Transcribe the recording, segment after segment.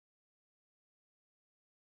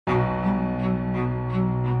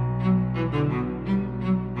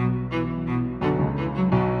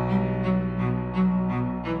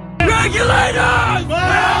Regulators!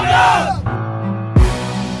 Round up!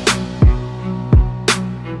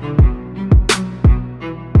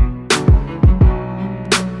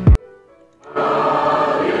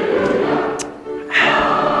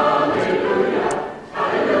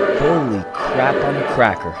 Holy crap on a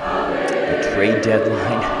cracker. The trade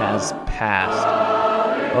deadline has passed.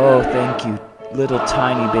 Oh, thank you, little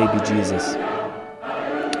tiny baby Jesus.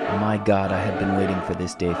 My God, I have been waiting for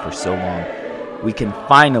this day for so long. We can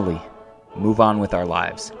finally move on with our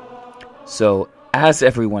lives. So, as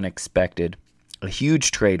everyone expected, a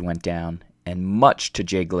huge trade went down, and much to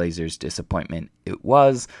Jay Glazer's disappointment, it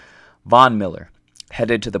was Von Miller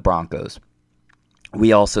headed to the Broncos.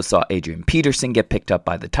 We also saw Adrian Peterson get picked up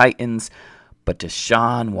by the Titans, but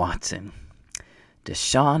Deshaun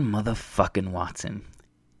motherfucking Watson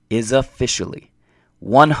is officially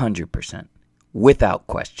 100%, without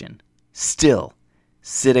question, still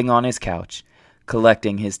sitting on his couch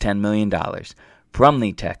collecting his $10 million from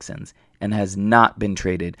the Texans and has not been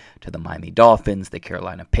traded to the Miami Dolphins, the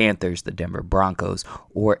Carolina Panthers, the Denver Broncos,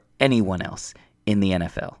 or anyone else in the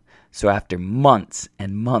NFL. So after months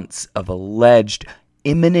and months of alleged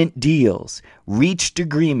imminent deals, reached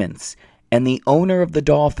agreements, and the owner of the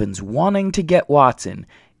Dolphins wanting to get Watson,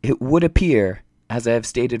 it would appear, as I have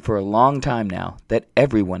stated for a long time now, that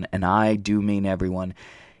everyone, and I do mean everyone,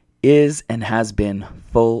 is and has been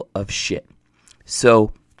full of shit.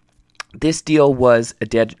 So this deal was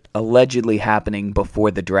allegedly happening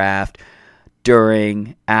before the draft,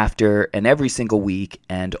 during, after, and every single week,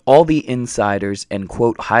 and all the insiders and,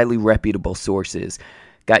 quote, highly reputable sources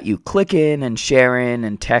got you clicking and sharing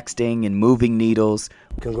and texting and moving needles.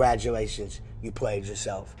 Congratulations, you played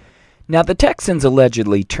yourself. Now, the Texans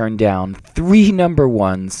allegedly turned down 3 number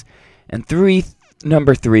 1s and 3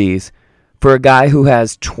 number 3s for a guy who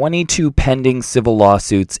has 22 pending civil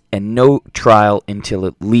lawsuits and no trial until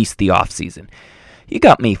at least the offseason. You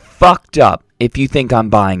got me fucked up if you think I'm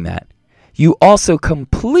buying that. You also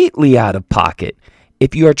completely out of pocket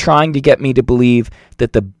if you are trying to get me to believe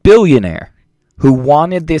that the billionaire who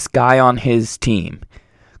wanted this guy on his team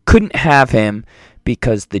couldn't have him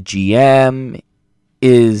because the GM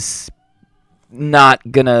is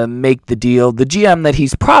not going to make the deal. The GM that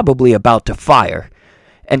he's probably about to fire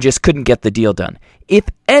and just couldn't get the deal done. If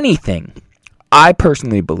anything, I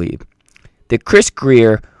personally believe that Chris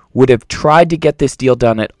Grier would have tried to get this deal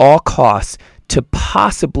done at all costs to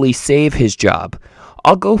possibly save his job.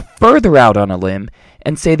 I'll go further out on a limb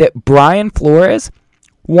and say that Brian Flores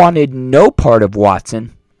wanted no part of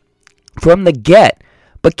Watson from the get,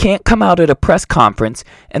 but can't come out at a press conference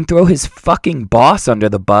and throw his fucking boss under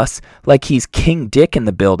the bus like he's King Dick in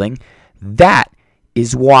the building. That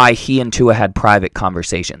is why he and Tua had private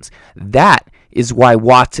conversations. That is why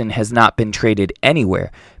Watson has not been traded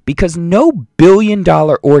anywhere, because no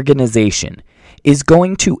billion-dollar organization is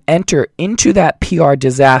going to enter into that PR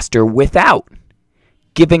disaster without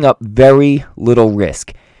giving up very little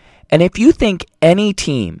risk. And if you think any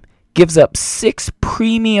team gives up 6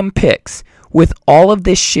 premium picks with all of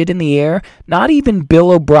this shit in the air, not even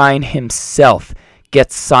Bill O'Brien himself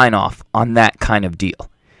gets sign-off on that kind of deal.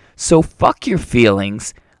 So fuck your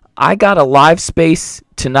feelings. I got a live space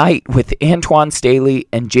tonight with Antoine Staley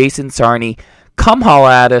and Jason Sarney. Come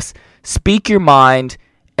holla at us, speak your mind,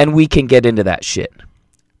 and we can get into that shit.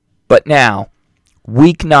 But now,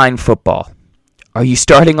 Week 9 football. Are you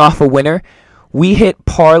starting off a winner? We hit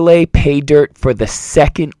parlay pay dirt for the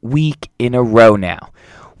second week in a row now.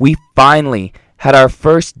 We finally had our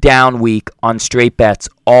first down week on straight bets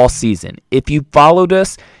all season. If you followed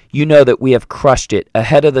us, you know that we have crushed it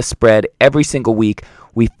ahead of the spread every single week.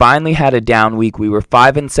 We finally had a down week. We were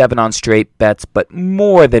 5-7 on straight bets, but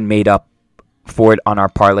more than made up for it on our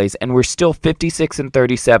parlays, and we're still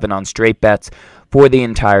 56-37 on straight bets for the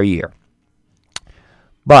entire year.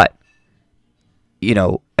 But,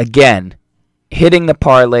 again, hitting the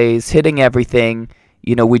parlays, hitting everything,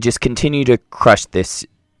 we just continue to crush this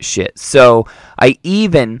shit. So I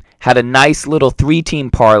even had a nice little 3-team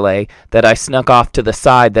parlay that I snuck off to the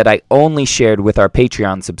side that I only shared with our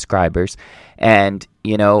Patreon subscribers. And,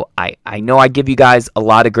 I know I give you guys a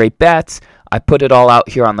lot of great bets. I put it all out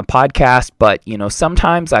here on the podcast, but,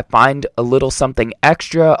 sometimes I find a little something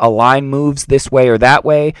extra. A line moves this way or that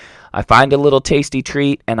way. I find a little tasty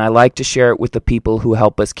treat, and I like to share it with the people who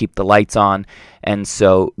help us keep the lights on. And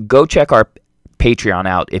so go check our Patreon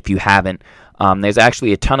out if you haven't. There's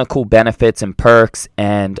actually a ton of cool benefits and perks,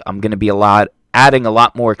 and I'm going to be adding a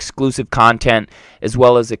lot more exclusive content, as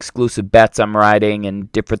well as exclusive bets I'm writing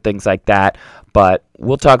and different things like that. But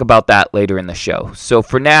we'll talk about that later in the show. So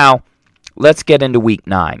for now, let's get into Week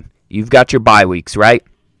 9. You've got your bye weeks, right?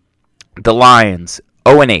 The Lions,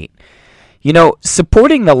 0-8.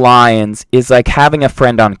 Supporting the Lions is like having a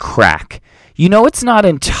friend on crack. It's not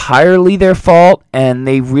entirely their fault, and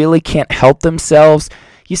they really can't help themselves.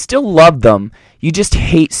 You still love them. You just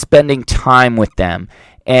hate spending time with them.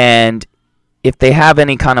 And if they have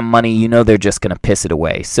any kind of money, they're just going to piss it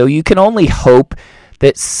away. So you can only hope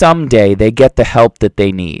that someday they get the help that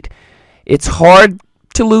they need. It's hard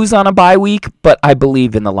to lose on a bye week, but I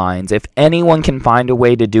believe in the Lions. If anyone can find a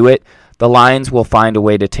way to do it, the Lions will find a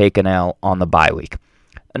way to take an L on the bye week.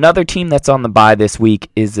 Another team that's on the bye this week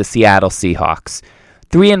is the Seattle Seahawks.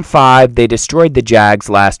 3-5, they destroyed the Jags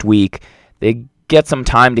last week. They get some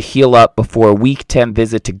time to heal up before a Week 10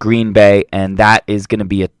 visit to Green Bay, and that is going to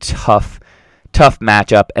be a tough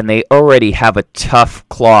matchup, and they already have a tough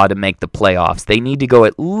claw to make the playoffs. They need to go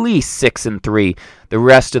at least 6-3 the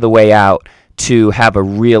rest of the way out to have a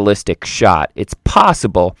realistic shot. It's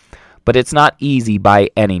possible, but it's not easy by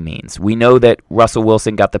any means. We know that Russell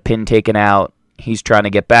Wilson got the pin taken out. He's trying to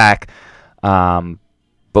get back, but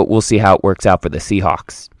we'll see how it works out for the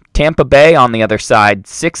Seahawks. Tampa Bay, on the other side,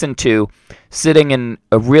 6-2, sitting in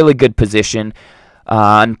a really good position.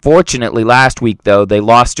 Unfortunately, last week, though, they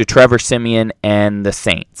lost to Trevor Siemian and the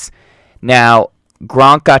Saints. Now,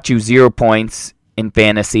 Gronk got you 0 points in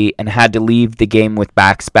fantasy and had to leave the game with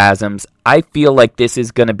back spasms. I feel like this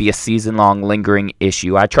is going to be a season-long lingering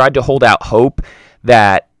issue. I tried to hold out hope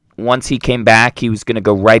that once he came back, he was going to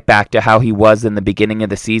go right back to how he was in the beginning of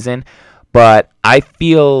the season. But I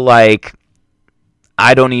feel like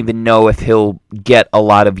I don't even know if he'll get a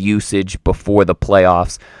lot of usage before the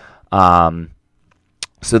playoffs.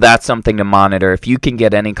 So that's something to monitor. If you can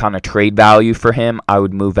get any kind of trade value for him, I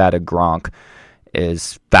would move out of Gronk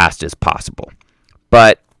as fast as possible.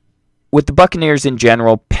 But with the Buccaneers in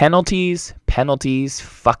general, penalties,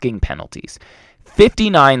 fucking penalties.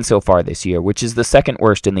 59 so far this year, which is the second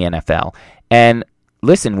worst in the NFL. And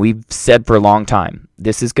listen, we've said for a long time,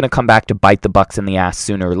 this is going to come back to bite the Bucs in the ass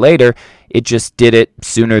sooner or later. It just did it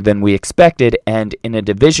sooner than we expected, and in a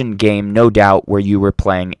division game, no doubt, where you were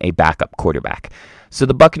playing a backup quarterback. So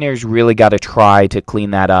the Buccaneers really got to try to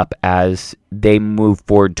clean that up as they move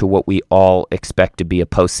forward to what we all expect to be a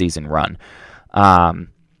postseason run.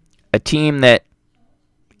 A team that,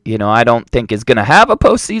 I don't think is going to have a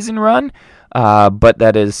postseason run, but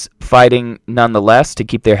that is fighting nonetheless to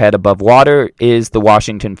keep their head above water, is the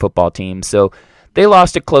Washington football team. So they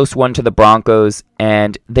lost a close one to the Broncos,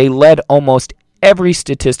 and they led almost every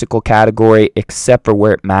statistical category except for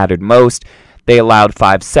where it mattered most. They allowed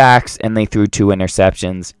 5 sacks, and they threw 2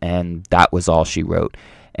 interceptions, and that was all she wrote.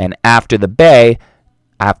 And after the bye,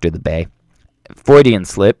 Freudian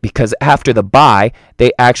slip, because after the bye,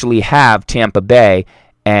 they actually have Tampa Bay,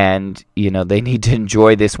 and, they need to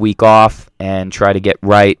enjoy this week off and try to get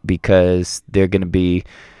right because they're going to be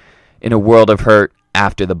in a world of hurt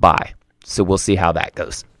after the bye. So we'll see how that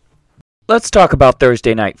goes. Let's talk about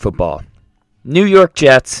Thursday night football. New York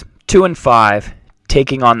Jets, 2-5,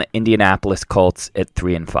 taking on the Indianapolis Colts at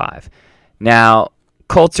 3-5. Now,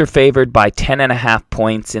 Colts are favored by 10.5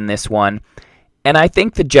 points in this one, and I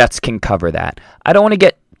think the Jets can cover that. I don't want to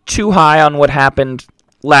get too high on what happened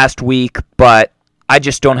last week, but I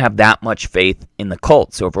just don't have that much faith in the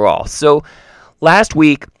Colts overall. So last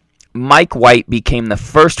week, Mike White became the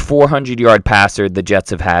first 400-yard passer the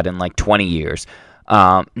Jets have had in like 20 years.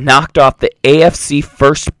 Knocked off the AFC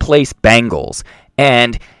first-place Bengals.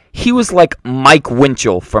 And he was like Mike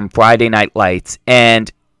Winchell from Friday Night Lights. And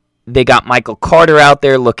they got Michael Carter out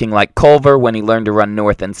there looking like Culver when he learned to run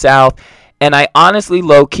north and south. And I honestly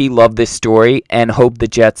low-key love this story and hope the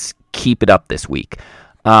Jets keep it up this week.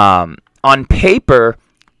 On paper,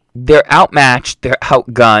 they're outmatched, they're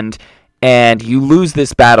outgunned, and you lose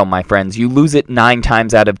this battle, my friends. You lose it 9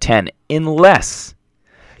 times out of 10, unless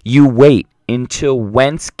you wait until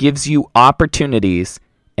Wentz gives you opportunities,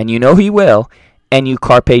 and you know he will, and you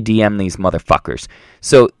carpe diem these motherfuckers.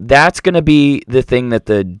 So that's going to be the thing that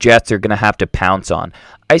the Jets are going to have to pounce on.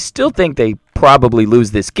 I still think they probably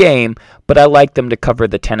lose this game, but I like them to cover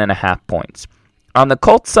the 10.5 points. On the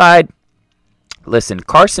Colts side, listen,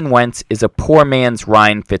 Carson Wentz is a poor man's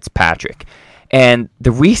Ryan Fitzpatrick, and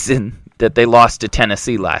the reason that they lost to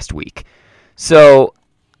Tennessee last week. So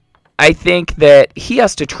I think that he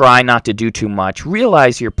has to try not to do too much.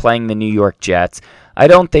 Realize you're playing the New York Jets. I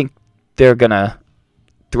don't think they're going to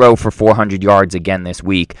throw for 400 yards again this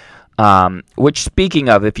week. Which, speaking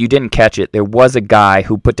of, if you didn't catch it, there was a guy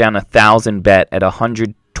who put down 1,000 bet at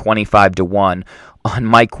 125-1 on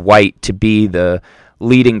Mike White to be the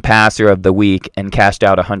leading passer of the week and cashed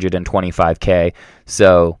out $125K.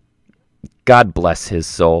 So God bless his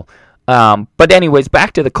soul. But anyways,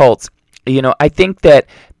 back to the Colts. I think that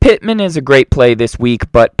Pittman is a great play this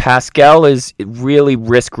week, but Pascal is really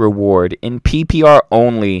risk-reward. In PPR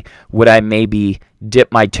only would I maybe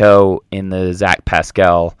dip my toe in the Zach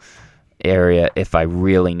Pascal area if I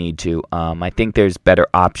really need to. I think there's better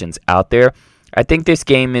options out there. I think this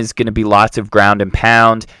game is going to be lots of ground and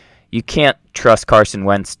pound. You can't trust Carson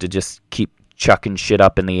Wentz to just keep chucking shit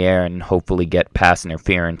up in the air and hopefully get pass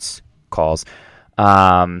interference calls.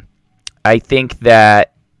 I think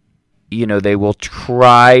that they will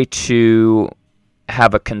try to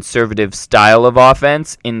have a conservative style of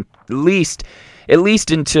offense at least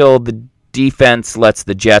until the defense lets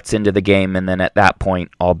the Jets into the game, and then at that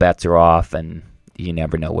point all bets are off and you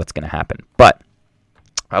never know what's going to happen. But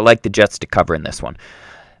I like the Jets to cover in this one.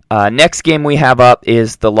 Next game we have up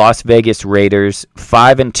is the Las Vegas Raiders,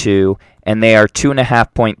 5-2, and they are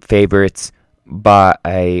 2.5-point favorites by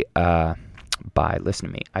listen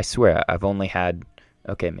to me. I swear I've only had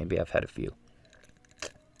maybe I've had a few.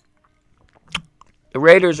 The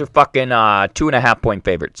Raiders are fucking 2.5-point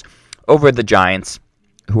favorites over the Giants,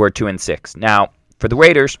 who are 2-6. Now, for the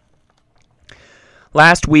Raiders,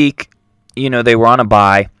 last week, they were on a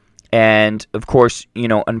bye, and of course,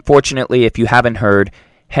 unfortunately, if you haven't heard,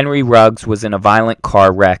 Henry Ruggs was in a violent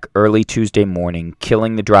car wreck early Tuesday morning,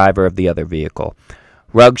 killing the driver of the other vehicle.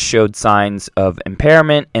 Ruggs showed signs of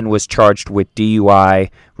impairment and was charged with DUI,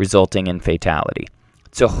 resulting in fatality.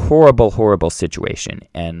 It's a horrible, horrible situation,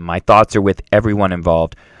 and my thoughts are with everyone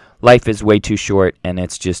involved. Life is way too short, and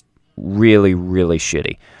it's just really, really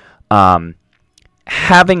shitty.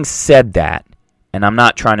 Having said that, and I'm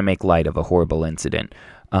not trying to make light of a horrible incident,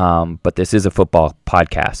 but this is a football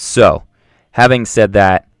podcast, so having said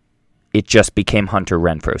that, it just became Hunter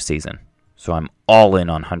Renfrow season, so I'm all in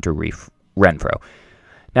on Hunter Renfrow.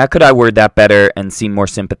 Now, could I word that better and seem more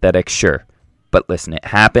sympathetic? Sure, but listen, it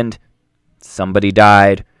happened. Somebody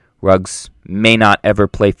died. Ruggs may not ever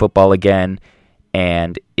play football again,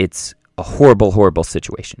 and it's a horrible, horrible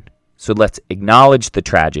situation. So let's acknowledge the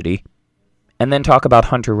tragedy and then talk about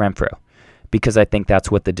Hunter Renfrow, because I think that's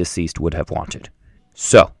what the deceased would have wanted.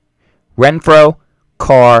 So, Renfrow,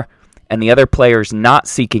 Carr, and the other players not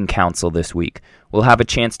seeking counsel this week will have a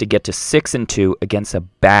chance to get to 6-2 against a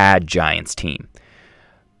bad Giants team.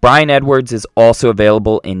 Bryan Edwards is also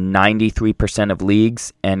available in 93% of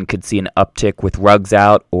leagues and could see an uptick with Ruggs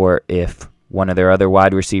out or if one of their other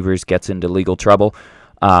wide receivers gets into legal trouble.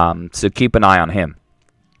 So keep an eye on him.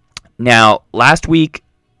 Now, last week,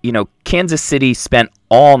 Kansas City spent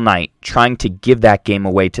all night trying to give that game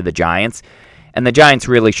away to the Giants, and the Giants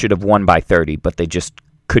really should have won by 30, but they just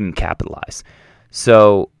couldn't capitalize.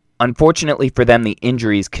 So, unfortunately for them, the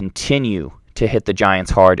injuries continue to hit the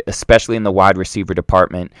Giants hard, especially in the wide receiver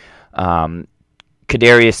department.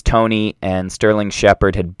 Kadarius Toney and Sterling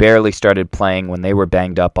Shepard had barely started playing when they were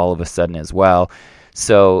banged up all of a sudden as well.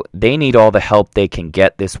 So they need all the help they can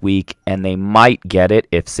get this week, and they might get it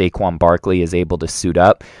if Saquon Barkley is able to suit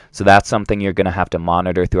up. So that's something you're going to have to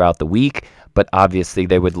monitor throughout the week, but obviously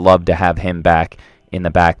they would love to have him back in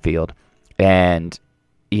the backfield. And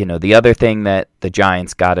the other thing that the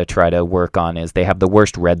Giants got to try to work on is they have the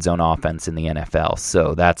worst red zone offense in the NFL,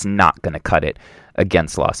 so that's not going to cut it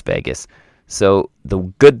against Las Vegas. So the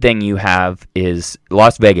good thing you have is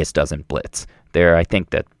Las Vegas doesn't blitz. They're, I think,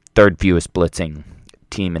 the third fewest blitzing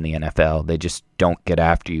team in the NFL. They just don't get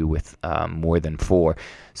after you with more than 4.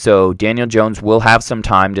 So Daniel Jones will have some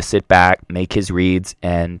time to sit back, make his reads,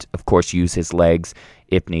 and, of course, use his legs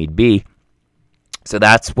if need be. So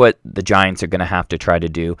that's what the Giants are going to have to try to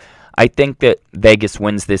do. I think that Vegas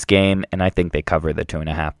wins this game, and I think they cover the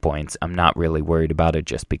 2.5 points. I'm not really worried about it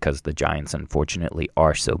just because the Giants, unfortunately,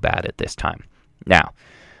 are so bad at this time. Now,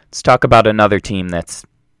 let's talk about another team that's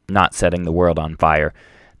not setting the world on fire.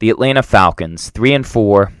 The Atlanta Falcons,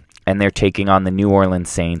 3-4, and they're taking on the New Orleans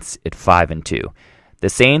Saints at 5-2. The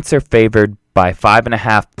Saints are favored by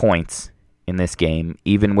 5.5 points in this game,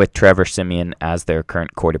 even with Trevor Siemian as their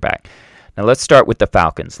current quarterback. Now let's start with the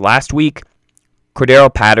Falcons. Last week,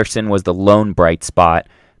 Cordero Patterson was the lone bright spot.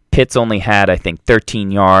 Pitts only had, I think,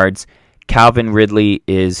 13 yards. Calvin Ridley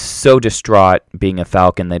is so distraught being a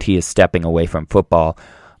Falcon that he is stepping away from football.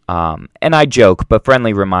 And I joke, but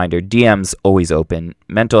friendly reminder, DM's always open.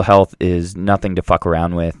 Mental health is nothing to fuck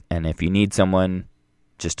around with. And if you need someone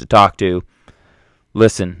just to talk to,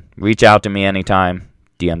 listen, reach out to me anytime.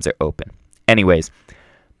 DMs are open. Anyways,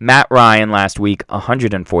 Matt Ryan last week,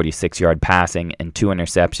 146-yard passing and 2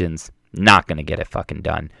 interceptions. Not going to get it fucking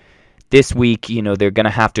done. This week, they're going to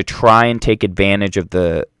have to try and take advantage of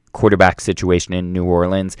the quarterback situation in New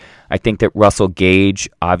Orleans. I think that Russell Gage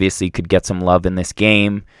obviously could get some love in this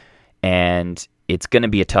game, and it's going to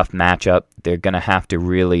be a tough matchup. They're going to have to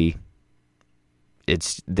really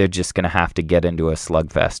they're just going to have to get into a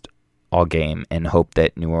slugfest all game and hope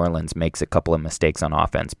that New Orleans makes a couple of mistakes on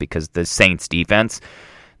offense, because the Saints defense,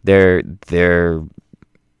 they're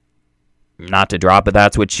not to drop it,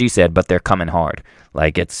 that's what she said, but they're coming hard.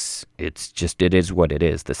 Like, it is what it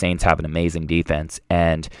is. The Saints have an amazing defense,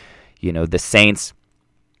 and the Saints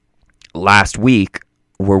last week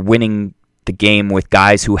were winning the game with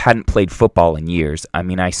guys who hadn't played football in years. I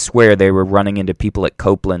mean, I swear they were running into people at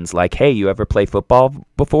Copeland's like, hey, you ever play football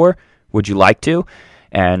before? Would you like to?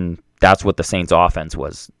 And that's what the Saints offense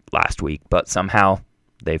was last week. But somehow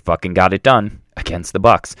they fucking got it done against the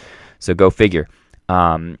Bucs. So go figure.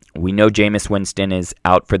 We know Jameis Winston is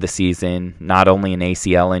out for the season, not only an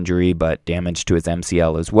ACL injury, but damage to his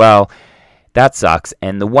MCL as well. That sucks.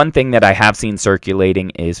 And the one thing that I have seen circulating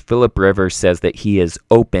is Philip Rivers says that he is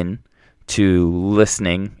open to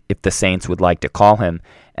listening if the Saints would like to call him.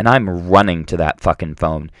 And I'm running to that fucking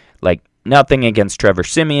phone. Like, nothing against Trevor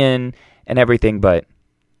Siemian and everything, but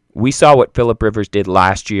we saw what Philip Rivers did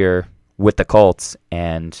last year with the Colts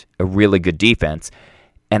and a really good defense.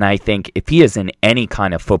 And I think if he is in any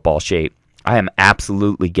kind of football shape, I am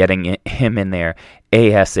absolutely getting him in there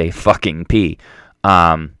ASAP.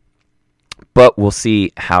 But we'll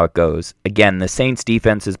see how it goes. Again, the Saints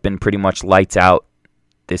defense has been pretty much lights out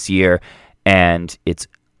this year, and it's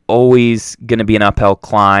always going to be an uphill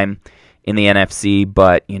climb in the NFC,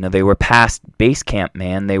 but they were past base camp,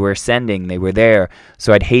 man. They were ascending, they were there.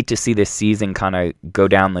 So I'd hate to see this season kind of go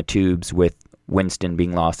down the tubes with Winston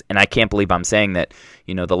being lost. And I can't believe I'm saying that,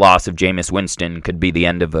 the loss of Jameis Winston could be the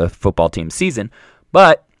end of a football team season,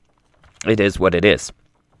 but it is what it is.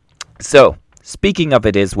 So, speaking of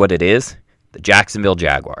it is what it is, the Jacksonville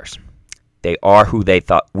Jaguars. They are who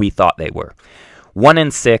we thought they were.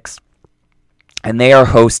 1-6, and they are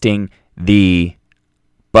hosting the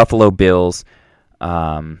Buffalo Bills.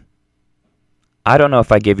 I don't know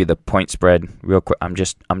if I gave you the point spread real quick. I'm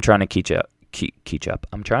trying to keep up.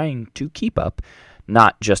 I'm trying to keep up,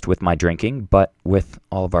 not just with my drinking, but with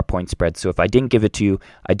all of our point spreads. So if I didn't give it to you,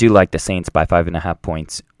 I do like the Saints by 5.5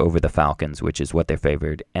 points over the Falcons, which is what they're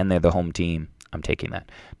favored, and they're the home team. I'm taking that.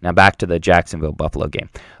 Now back to the Jacksonville-Buffalo game.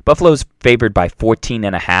 Buffalo's favored by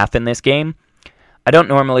 14.5 in this game. I don't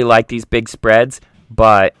normally like these big spreads,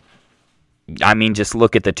 but I mean, just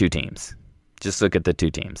look at the two teams.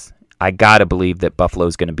 I got to believe that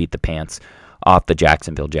Buffalo's going to beat the pants off the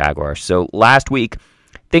Jacksonville Jaguars. So last week,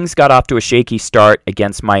 things got off to a shaky start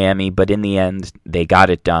against Miami, but in the end, they got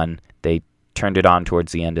it done. They turned it on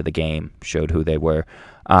towards the end of the game, showed who they were.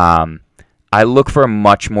 I look for a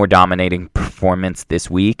much more dominating performance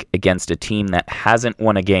this week against a team that hasn't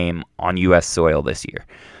won a game on U.S. soil this year.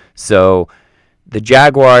 So the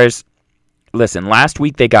Jaguars, listen, last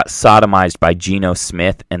week they got sodomized by Geno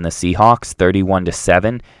Smith and the Seahawks,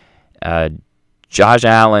 31-7. Josh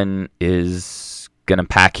Allen is going to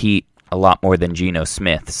pack heat a lot more than Geno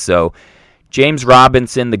Smith. So James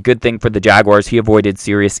Robinson, the good thing for the Jaguars, he avoided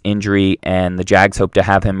serious injury, and the Jags hope to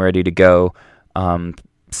have him ready to go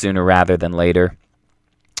sooner rather than later.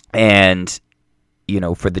 And,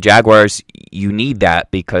 for the Jaguars, you need that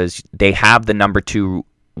because they have the number 2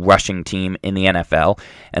 rushing team in the NFL,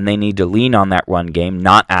 and they need to lean on that run game,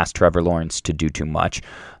 not ask Trevor Lawrence to do too much.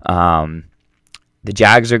 The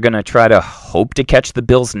Jags are going to try to hope to catch the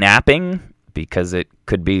Bills napping because it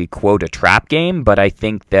could be, quote, a trap game, but I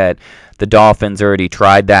think that the Dolphins already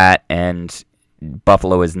tried that, and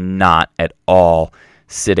Buffalo is not at all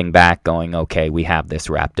sitting back going, okay, we have this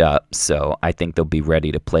wrapped up. So I think they'll be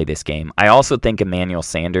ready to play this game. I also think Emmanuel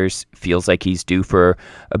Sanders feels like he's due for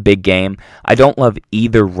a big game. I don't love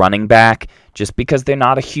either running back just because they're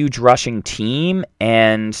not a huge rushing team,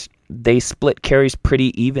 and they split carries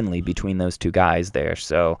pretty evenly between those two guys there.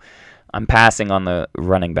 So I'm passing on the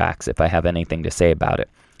running backs if I have anything to say about it.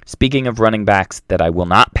 Speaking of running backs that I will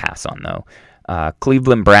not pass on, though,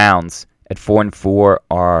 Cleveland Browns at 4-4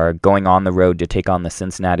 are going on the road to take on the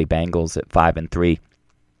Cincinnati Bengals at 5-3.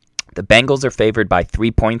 The Bengals are favored by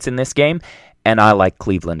 3 points in this game, and I like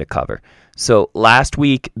Cleveland to cover. So last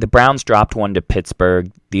week, the Browns dropped one to Pittsburgh.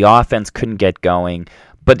 The offense couldn't get going,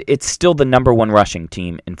 but it's still the number 1 rushing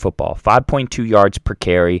team in football. 5.2 yards per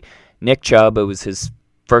carry. Nick Chubb, it was his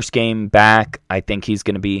first game back. I think he's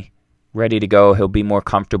going to be ready to go. He'll be more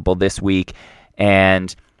comfortable this week.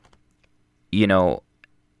 And,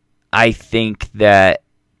 I think that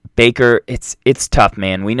Baker, it's tough,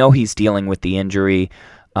 man. We know he's dealing with the injury,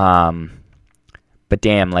 but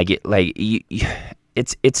damn,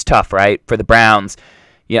 it's tough, right? For the Browns,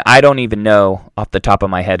 I don't even know off the top of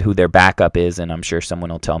my head who their backup is, and I'm sure someone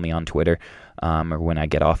will tell me on Twitter, or when I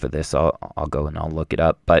get off of this, I'll go and I'll look it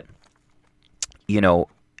up. But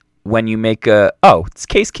when you make it's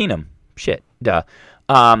Case Keenum. Shit, duh.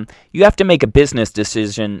 You have to make a business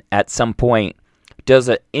decision at some point. Does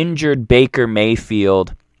an injured Baker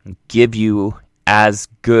Mayfield give you as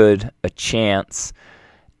good a chance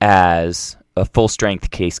as a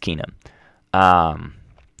full-strength Case Keenum? And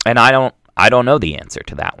I don't know the answer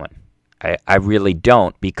to that one. I really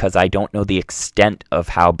don't, because I don't know the extent of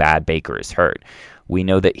how bad Baker is hurt. We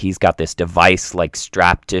know that he's got this device like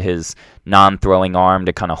strapped to his non-throwing arm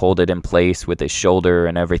to kind of hold it in place with his shoulder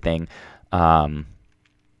and everything.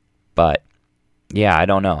 But yeah, I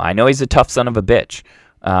don't know. I know he's a tough son of a bitch.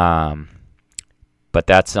 But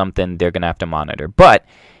that's something they're going to have to monitor. But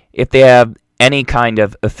if they have any kind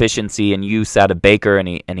of efficiency and use out of Baker and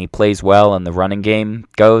he plays well and the running game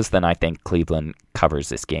goes, then I think Cleveland covers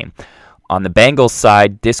this game. On the Bengals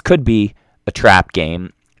side, this could be a trap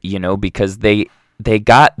game, because they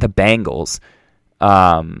got the Bengals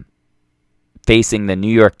facing the New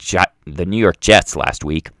York Jets last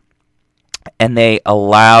week, and they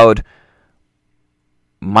allowed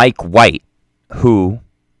Mike White, Mike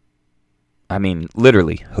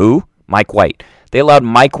White. They allowed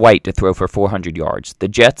Mike White to throw for 400 yards. The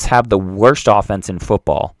Jets have the worst offense in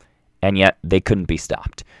football, and yet they couldn't be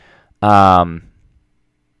stopped.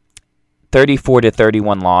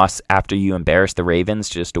 34-31 loss after you embarrassed the Ravens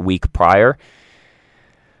just a week prior.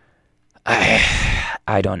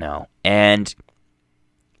 I don't know. And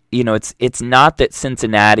it's not that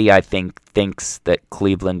Cincinnati, I think, thinks that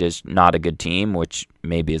Cleveland is not a good team, which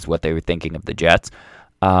maybe is what they were thinking of the Jets.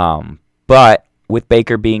 But with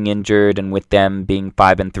Baker being injured and with them being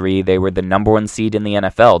 5-3, they were the number one seed in the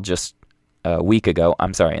NFL just a week ago.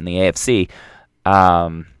 I'm sorry, in the AFC.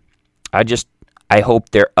 I hope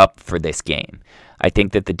they're up for this game. I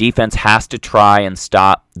think that the defense has to try and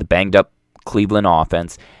stop the banged up Cleveland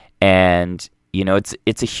offense. And,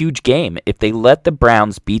 it's a huge game. If they let the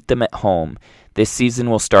Browns beat them at home, this season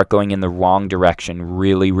will start going in the wrong direction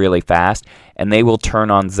really, really fast. And they will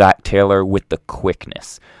turn on Zach Taylor with the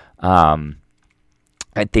quickness.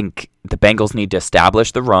 I think the Bengals need to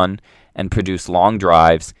establish the run and produce long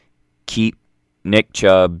drives, keep Nick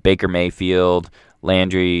Chubb, Baker Mayfield,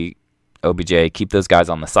 Landry, OBJ, keep those guys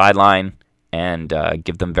on the sideline, and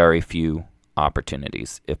give them very few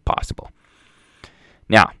opportunities if possible.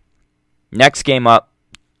 Now, next game up,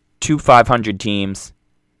 2 500 teams.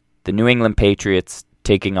 The New England Patriots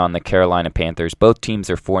taking on the Carolina Panthers. Both teams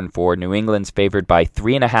are 4-4. New England's favored by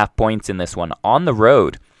 3.5 points in this one on the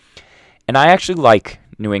road. And I actually like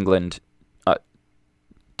New England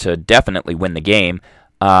to definitely win the game.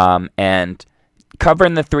 And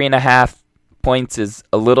covering the 3.5 points is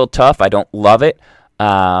a little tough. I don't love it.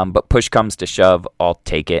 But push comes to shove, I'll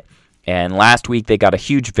take it. And last week they got a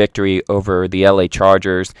huge victory over the LA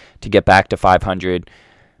Chargers to get back to 500.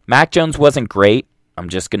 Mac Jones wasn't great. I'm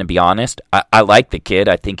just going to be honest. I like the kid.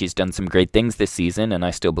 I think he's done some great things this season, and I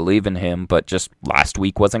still believe in him. But just last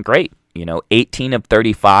week wasn't great. 18 of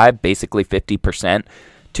 35, basically 50%,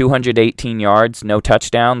 218 yards, no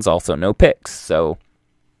touchdowns, also no picks. So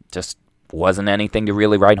just wasn't anything to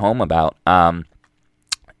really write home about.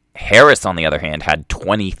 Harris, on the other hand, had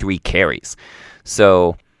 23 carries.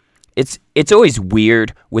 So it's always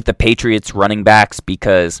weird with the Patriots running backs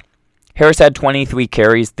because Harris had 23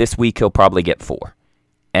 carries. This week he'll probably get 4.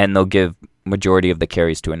 And they'll give majority of the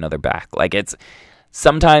carries to another back.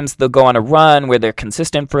 Sometimes they'll go on a run where they're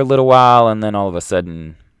consistent for a little while, and then all of a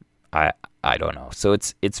sudden, I don't know. So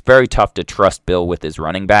it's very tough to trust Bill with his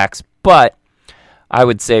running backs. But I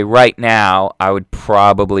would say right now, I would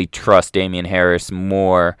probably trust Damian Harris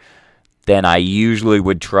more than I usually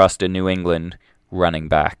would trust a New England running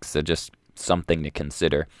back. So just something to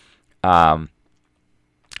consider.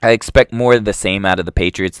 I expect more of the same out of the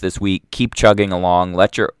Patriots this week. Keep chugging along.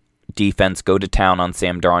 Let your defense go to town on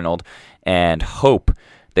Sam Darnold and hope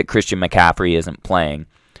that Christian McCaffrey isn't playing.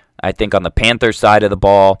 I think on the Panthers side of the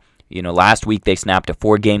ball, last week they snapped a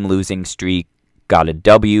 4-game losing streak, got a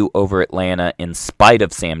W over Atlanta in spite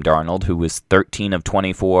of Sam Darnold, who was 13 of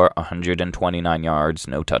 24, 129 yards,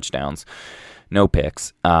 no touchdowns, no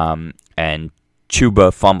picks, and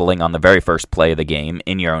Chuba fumbling on the very first play of the game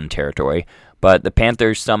in your own territory. But the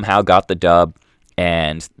Panthers somehow got the dub,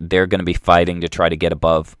 and they're going to be fighting to try to get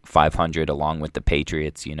above 500 along with the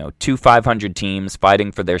Patriots. 2 500 teams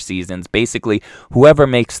fighting for their seasons. Basically, whoever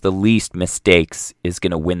makes the least mistakes is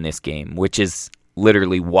going to win this game, which is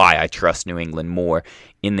literally why I trust New England more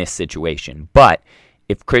in this situation. But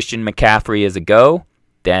if Christian McCaffrey is a go,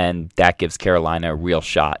 then that gives Carolina a real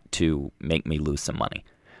shot to make me lose some money.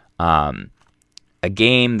 A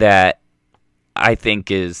game that I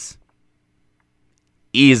think is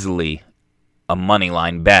easily a money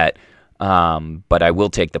line bet but I will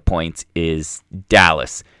take the points, is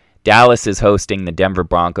Dallas. Dallas is hosting the Denver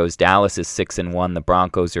Broncos. Dallas is 6-1. The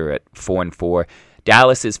Broncos are at 4-4.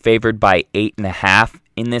 Dallas is favored by 8.5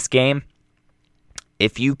 in this game.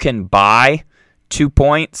 If you can buy 2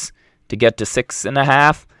 points to get to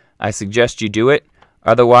 6.5, I suggest you do it.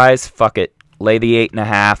 Otherwise, fuck it. Lay the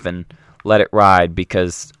 8.5 and let it ride,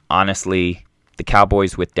 because honestly, the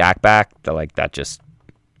Cowboys with Dak back, they're like, that just,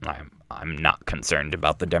 I'm not concerned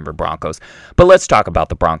about the Denver Broncos. But let's talk about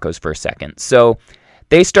the Broncos for a second. So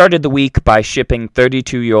they started the week by shipping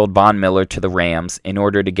 32-year-old Von Miller to the Rams in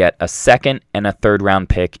order to get a second and a third-round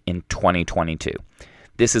pick in 2022.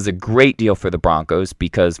 This is a great deal for the Broncos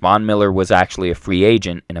because Von Miller was actually a free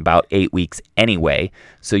agent in about 8 weeks anyway,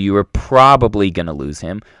 so you were probably going to lose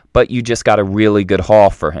him, but you just got a really good haul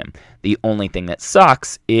for him. The only thing that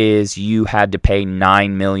sucks is you had to pay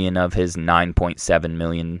 $9 million of his $9.7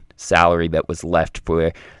 million salary that was left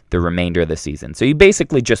for the remainder of the season. So you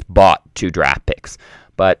basically just bought 2 draft picks.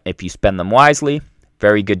 But if you spend them wisely,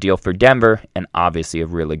 very good deal for Denver, and obviously a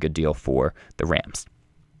really good deal for the Rams.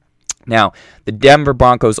 Now, the Denver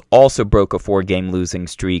Broncos also broke a 4-game losing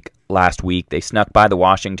streak last week. They snuck by the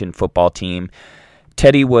Washington football team.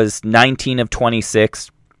 Teddy was 19 of 26,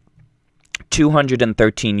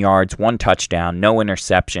 213 yards, 1 touchdown, no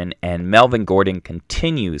interception, and Melvin Gordon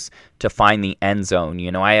continues to find the end zone.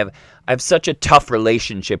 You know, I have such a tough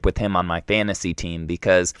relationship with him on my fantasy team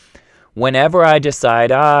because whenever I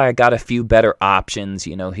decide, I got a few better options,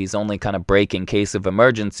 you know, he's only kind of break in case of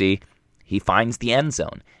emergency, he finds the end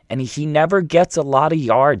zone. And he never gets a lot of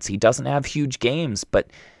yards. He doesn't have huge games, but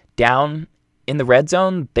down in the red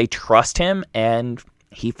zone, they trust him and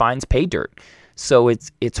he finds pay dirt. So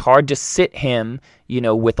it's hard to sit him, you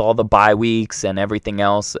know, with all the bye weeks and everything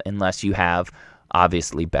else unless you have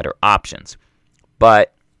obviously better options.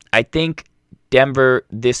 But I think Denver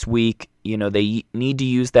this week, you know, they need to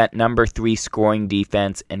use that number 3 scoring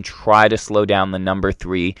defense and try to slow down the number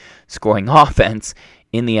 3 scoring offense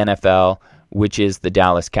in the NFL, which is the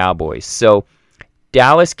Dallas Cowboys. So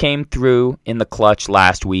Dallas came through in the clutch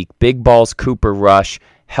last week. Big Balls Cooper Rush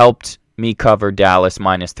helped me cover Dallas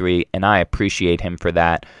 -3, and I appreciate him for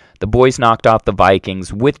that. The boys knocked off the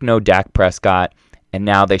Vikings with no Dak Prescott, and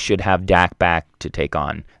now they should have Dak back to take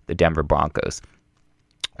on the Denver Broncos.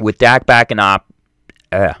 With Dak back in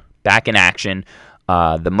action,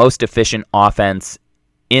 the most efficient offense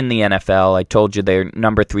in the NFL. I told you they're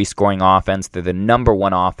number 3 scoring offense. They're the number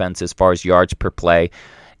 1 offense as far as yards per play,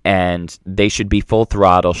 and they should be full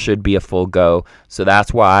throttle, should be a full go. So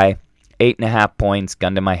that's why 8.5 points,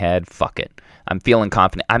 gun to my head, fuck it. I'm feeling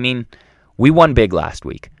confident. I mean, we won big last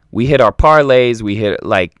week. We hit our parlays.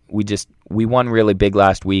 We won really big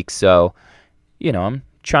last week. So, you know, I'm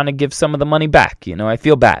trying to give some of the money back. You know, I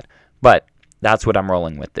feel bad, but that's what I'm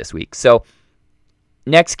rolling with this week. So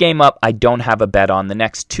next game up, I don't have a bet on. The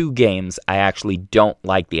next 2 games, I actually don't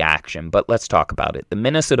like the action, but let's talk about it. The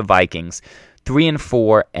Minnesota Vikings,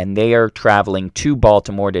 3-4, and they are traveling to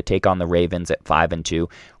Baltimore to take on the Ravens at 5-2.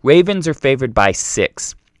 Ravens are favored by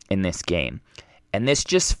 6 in this game, and this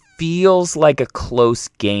just feels like a close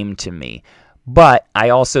game to me. But I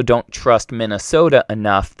also don't trust Minnesota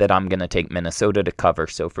enough that I'm going to take Minnesota to cover.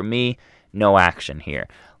 So for me, no action here.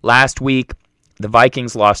 Last week, the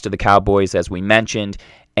Vikings lost to the Cowboys, as we mentioned,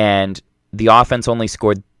 and the offense only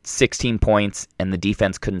scored 16 points, and the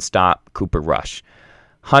defense couldn't stop Cooper Rush.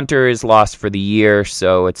 Hunter is lost for the year,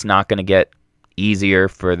 so it's not going to get easier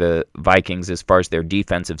for the Vikings as far as their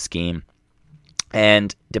defensive scheme.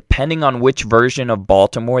 And depending on which version of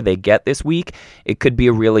Baltimore they get this week, it could be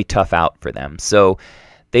a really tough out for them. So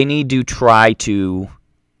they need to try to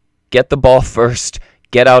get the ball first,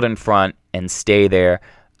 get out in front, and stay there.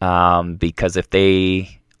 Because if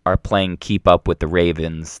they are playing keep up with the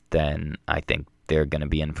Ravens, then I think they're going to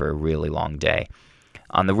be in for a really long day.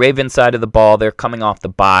 On the Ravens side of the ball, they're coming off the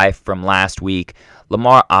bye from last week.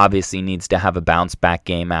 Lamar obviously needs to have a bounce-back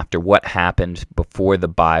game after what happened before the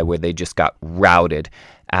bye, where they just got routed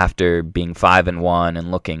after being 5-1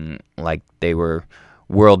 and looking like they were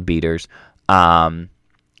world beaters.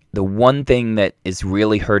 The one thing that is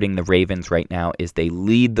really hurting the Ravens right now is they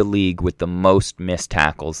lead the league with the most missed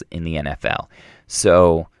tackles in the NFL.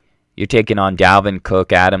 So you're taking on Dalvin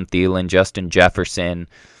Cook, Adam Thielen, Justin Jefferson,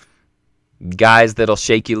 guys that'll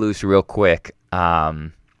shake you loose real quick.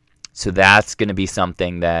 So that's going to be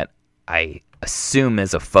something that I assume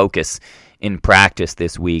is a focus in practice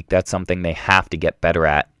this week. That's something they have to get better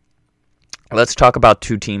at. Let's talk about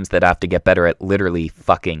 2 teams that have to get better at literally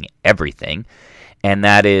fucking everything. And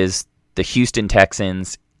that is the Houston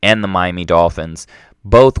Texans and the Miami Dolphins,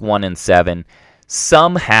 both 1-7.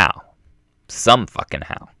 Somehow, some fucking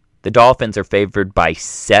how, The Dolphins are favored by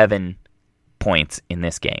 7 points in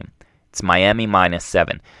this game. It's Miami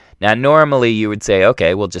 -7. Now, normally you would say,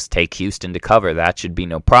 okay, we'll just take Houston to cover. That should be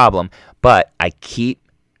no problem. But I keep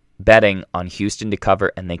betting on Houston to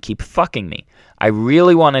cover, and they keep fucking me. I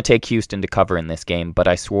really want to take Houston to cover in this game, but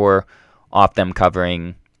I swore off them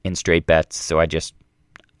covering in straight bets, so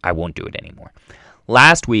I won't do it anymore.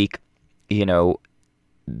 Last week,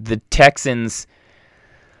 the Texans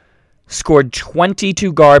scored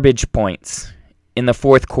 22 garbage points in the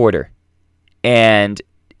fourth quarter, and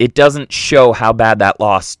it doesn't show how bad that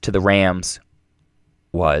loss to the Rams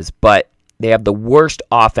was, but they have the worst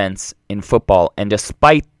offense in football, and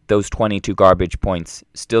despite those 22 garbage points,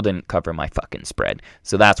 still didn't cover my fucking spread.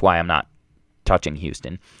 So that's why I'm not touching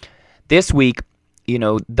Houston. This week,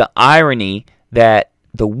 the irony that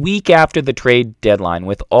the week after the trade deadline,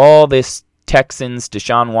 with all this Texans,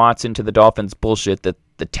 Deshaun Watson to the Dolphins bullshit that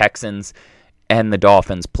the Texans and the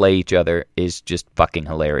Dolphins play each other is just fucking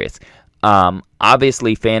hilarious.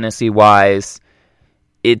 Obviously, fantasy-wise,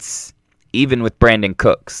 it's even with Brandon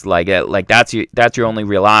Cooks. Like that's your only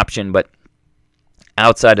real option. But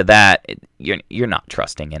outside of that, you're not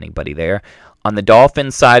trusting anybody there. On the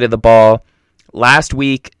Dolphins side of the ball, last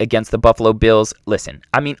week against the Buffalo Bills, listen,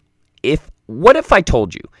 I mean, what if I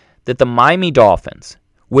told you that the Miami Dolphins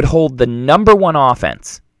would hold the number one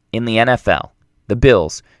offense in the NFL, the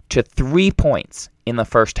Bills, to 3 points in the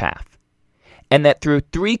first half, and that through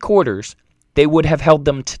 3 quarters, they would have held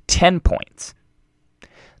them to 10 points?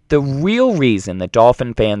 The real reason that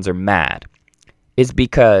Dolphin fans are mad is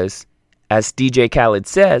because, as DJ Khaled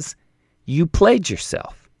says, you played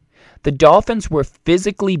yourself. The Dolphins were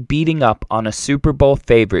physically beating up on a Super Bowl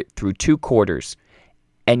favorite through 2 quarters,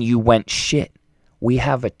 and you went, shit, we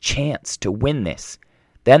have a chance to win this.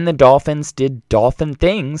 Then the Dolphins did Dolphin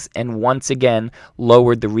things and once again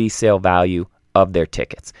lowered the resale value of their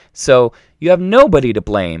tickets. So you have nobody to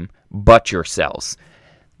blame but yourselves.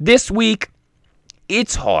 This week,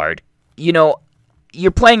 it's hard.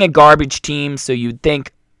 You're playing a garbage team, so you'd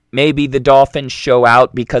think maybe the Dolphins show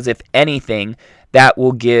out because if anything, that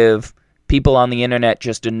will give people on the internet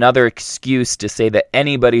just another excuse to say that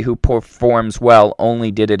anybody who performs well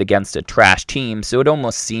only did it against a trash team. So it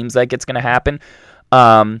almost seems like it's going to happen.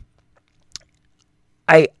 I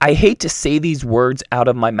hate to say these words out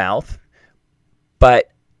of my mouth, but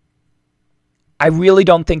I really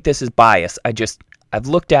don't think this is bias. I've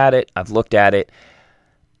looked at it.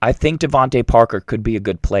 I think Devontae Parker could be a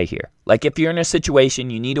good play here. Like, if you're in a situation,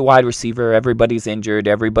 you need a wide receiver, everybody's injured,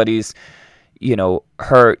 everybody's,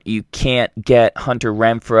 hurt, you can't get Hunter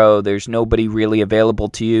Renfrow, there's nobody really available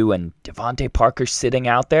to you, and Devontae Parker's sitting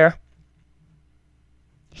out there,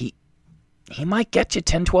 he might get you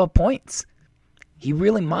 10, 12 points. He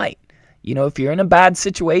really might. If you're in a bad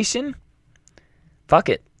situation, fuck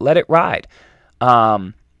it, let it ride.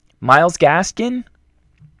 Myles Gaskin,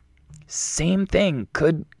 same thing,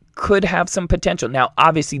 could have some potential. Now,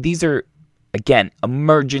 obviously, these are, again,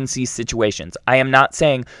 emergency situations. I am not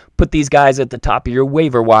saying put these guys at the top of your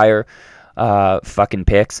waiver wire fucking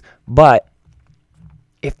picks, but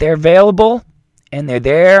if they're available and they're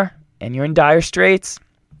there and you're in dire straits,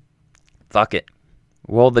 fuck it.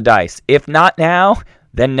 Roll the dice. If not now,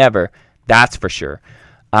 then never. That's for sure.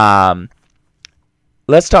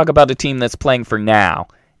 Let's talk about a team that's playing for now,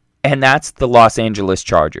 and that's the Los Angeles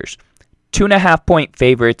Chargers. 2.5-point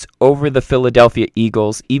favorites over the Philadelphia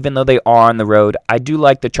Eagles, even though they are on the road. I do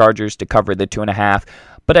like the Chargers to cover the 2.5,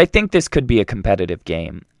 but I think this could be a competitive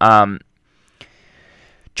game.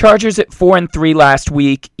 Chargers at 4-3 last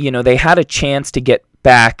week. They had a chance to get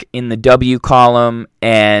back in the W column,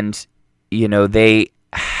 and they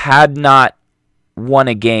had not won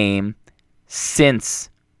a game since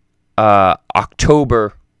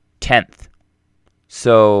October 10th.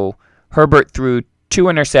 So Herbert threw 2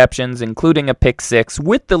 interceptions, including a pick 6,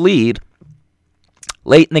 with the lead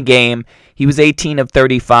late in the game. He was 18 of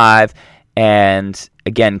 35, and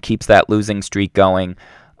again keeps that losing streak going.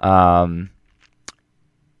 November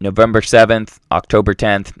 7th, October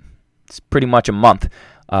 10th. It's pretty much a month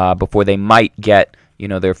before they might get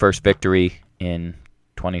their first victory in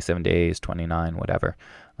 27 days, 29, whatever.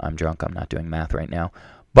 I'm drunk. I'm not doing math right now.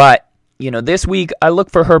 But, this week, I look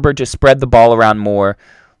for Herbert to spread the ball around more.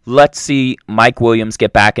 Let's see Mike Williams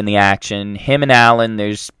get back in the action. Him and Allen,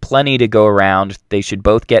 there's plenty to go around. They should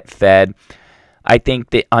both get fed. I think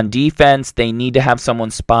that on defense, they need to have someone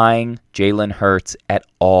spying Jalen Hurts at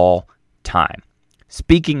all time.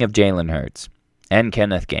 Speaking of Jalen Hurts and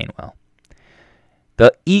Kenneth Gainwell,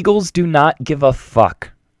 the Eagles do not give a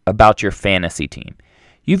fuck about your fantasy team.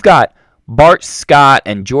 You've got Bart Scott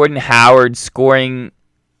and Jordan Howard scoring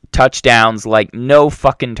touchdowns like no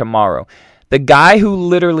fucking tomorrow. The guy who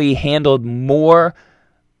literally handled more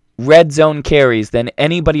red zone carries than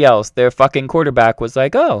anybody else, their fucking quarterback was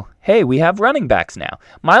like, oh, hey, we have running backs now.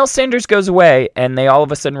 Miles Sanders goes away, and they all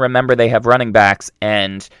of a sudden remember they have running backs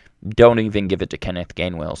and don't even give it to Kenneth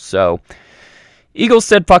Gainwell. So Eagles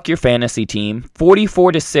said, fuck your fantasy team.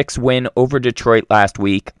 44-6 win over Detroit last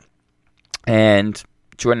week. And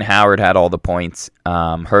Jordan Howard had all the points.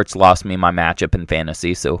 Hurts lost me my matchup in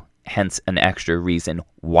fantasy, so hence an extra reason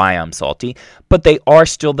why I'm salty. But they are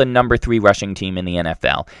still the number 3 rushing team in the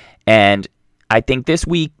NFL. And I think this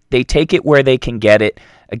week they take it where they can get it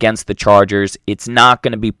against the Chargers. It's not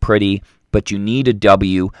going to be pretty, but you need a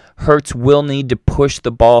W. Hurts will need to push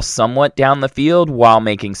the ball somewhat down the field while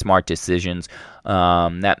making smart decisions.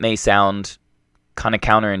 That may sound kind of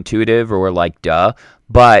counterintuitive or like duh,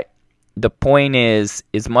 but the point is,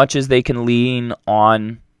 as much as they can lean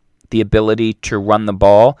on the ability to run the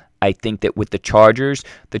ball, I think that with the Chargers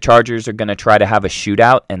are going to try to have a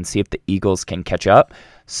shootout and see if the Eagles can catch up.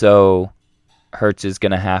 So Hurts is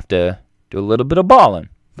going to have to do a little bit of balling,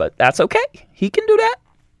 but that's okay. He can do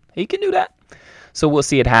that. So we'll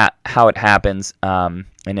see how it happens, and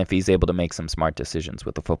if he's able to make some smart decisions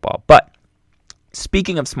with the football. But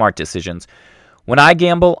speaking of smart decisions, when I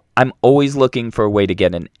gamble, I'm always looking for a way to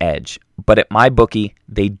get an edge. But at MyBookie,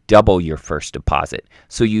 they double your first deposit,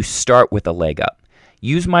 so you start with a leg up.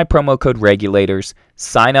 Use my promo code REGULATORS,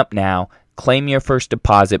 sign up now, claim your first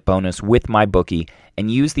deposit bonus with MyBookie, and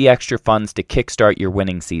use the extra funds to kickstart your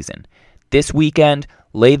winning season. This weekend,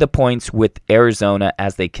 lay the points with Arizona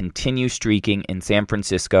as they continue streaking in San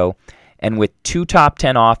Francisco, and with 2 top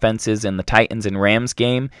 10 offenses in the Titans and Rams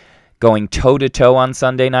game going toe-to-toe on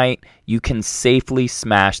Sunday night, you can safely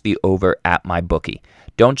smash the over at MyBookie.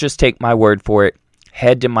 Don't just take my word for it.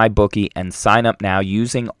 Head to MyBookie and sign up now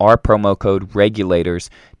using our promo code REGULATORS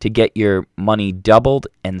to get your money doubled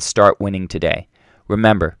and start winning today.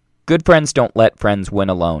 Remember, good friends don't let friends win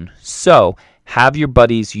alone. So, have your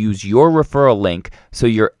buddies use your referral link so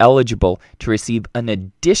you're eligible to receive an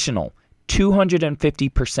additional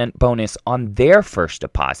 250% bonus on their first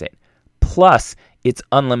deposit. Plus, it's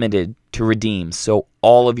unlimited to redeem, so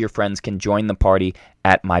all of your friends can join the party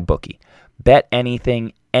at MyBookie. Bet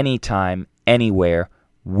anything, anytime, anywhere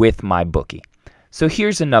with MyBookie. So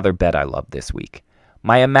here's another bet I love this week.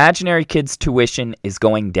 My imaginary kid's tuition is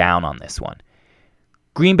going down on this one.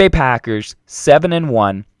 Green Bay Packers,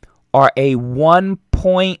 7-1, are a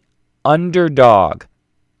 1-point underdog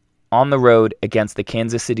on the road against the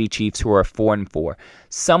Kansas City Chiefs, who are 4-4.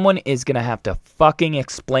 Someone is going to have to fucking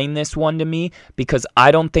explain this one to me, because I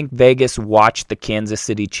don't think Vegas watched the Kansas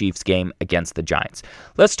City Chiefs game against the Giants.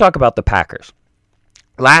 Let's talk about the Packers.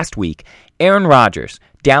 Last week, Aaron Rodgers,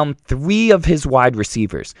 down 3 of his wide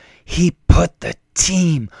receivers, he put the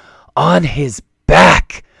team on his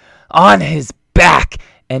back,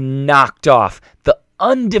 and knocked off the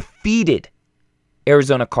undefeated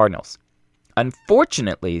Arizona Cardinals.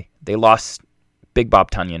 Unfortunately, they lost Big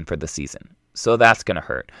Bob Tunyon for the season, so that's going to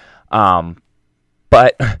hurt.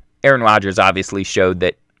 But Aaron Rodgers obviously showed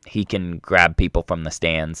that he can grab people from the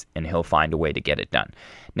stands, and he'll find a way to get it done.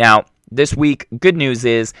 Now, this week, good news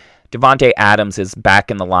is Davante Adams is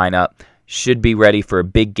back in the lineup, should be ready for a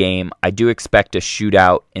big game. I do expect a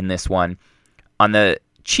shootout in this one. On the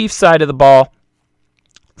Chiefs side of the ball,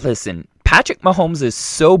 listen, Patrick Mahomes is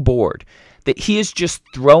so bored that he is just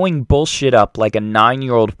throwing bullshit up like a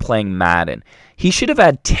 9-year-old playing Madden. He should have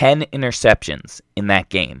had 10 interceptions in that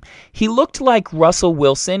game. He looked like Russell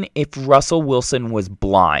Wilson if Russell Wilson was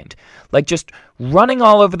blind. Like just running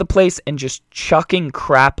all over the place and just chucking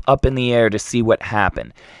crap up in the air to see what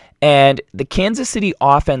happened. And the Kansas City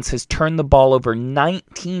offense has turned the ball over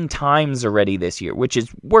 19 times already this year, which is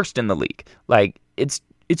worst in the league. Like, it's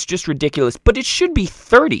just ridiculous. But it should be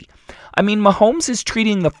 30. I mean, Mahomes is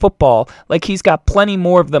treating the football like he's got plenty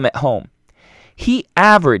more of them at home. He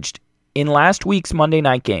averaged, in last week's Monday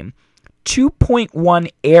night game,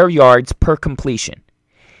 2.1 air yards per completion.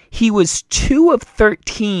 He was 2 of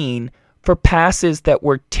 13 for passes that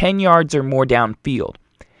were 10 yards or more downfield,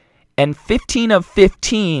 and 15 of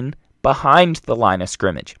 15 behind the line of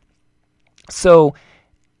scrimmage. So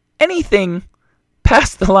anything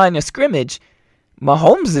past the line of scrimmage,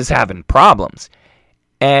 Mahomes is having problems.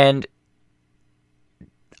 And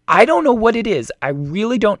I don't know what it is. I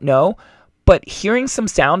really don't know. But hearing some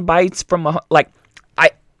sound bites from,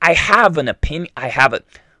 I have an opinion. I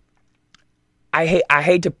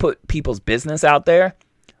hate to put people's business out there,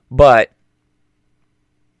 but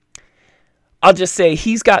I'll just say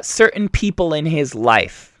he's got certain people in his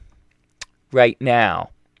life right now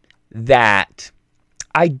that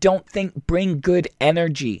I don't think bring good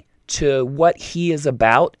energy to what he is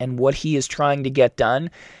about and what he is trying to get done.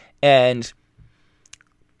 And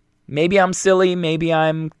maybe I'm silly, maybe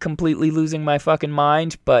I'm completely losing my fucking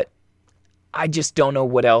mind, but I just don't know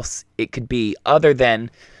what else it could be other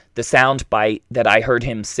than the soundbite that I heard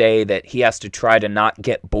him say that he has to try to not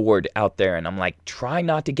get bored out there. And I'm like, try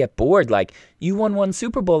not to get bored. Like, you won one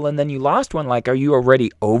Super Bowl and then you lost one. Like, are you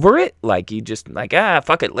already over it? Like, you just like,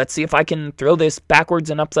 fuck it. Let's see if I can throw this backwards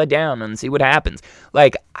and upside down and see what happens.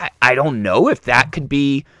 Like, I don't know if that could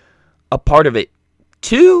be a part of it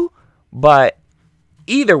too, but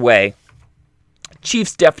either way,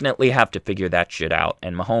 Chiefs definitely have to figure that shit out,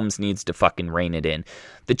 and Mahomes needs to fucking rein it in.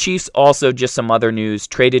 The Chiefs also, just some other news,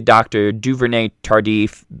 traded Dr.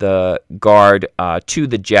 Duvernay-Tardif, the guard, to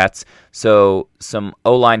the Jets. So some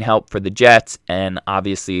O-line help for the Jets, and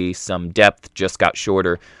obviously some depth just got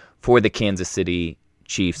shorter for the Kansas City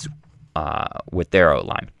Chiefs with their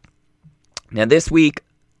O-line. Now this week,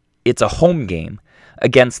 it's a home game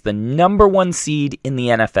against the number 1 seed in the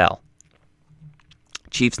NFL.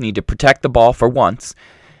 Chiefs need to protect the ball for once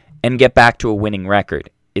and get back to a winning record.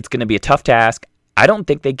 It's going to be a tough task. I don't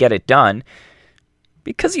think they get it done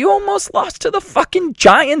because you almost lost to the fucking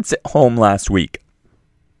Giants at home last week.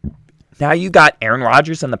 Now you got Aaron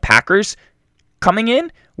Rodgers and the Packers coming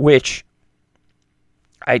in, which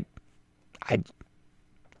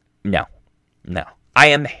no. I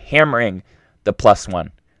am hammering the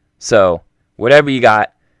 +1. So whatever you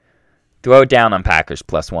got, throw it down on Packers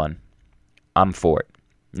 +1. I'm for it.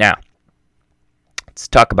 Now, let's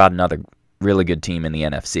talk about another really good team in the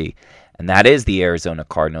NFC, and that is the Arizona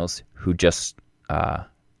Cardinals, who just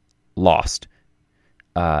lost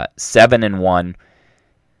 7-1.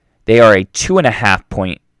 They are a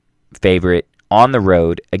 2.5-point favorite on the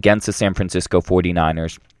road against the San Francisco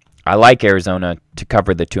 49ers. I like Arizona to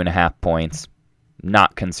cover the 2.5 points.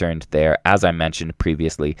 Not concerned there, as I mentioned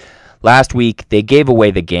previously. Last week, they gave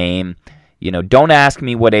away the game. You know, don't ask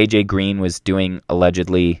me what A.J. Green was doing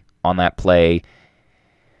allegedly on that play.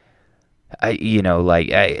 I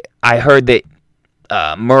heard that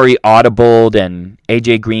Murray audibled and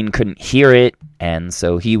A.J. Green couldn't hear it, and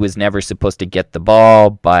so he was never supposed to get the ball,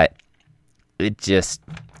 but it just,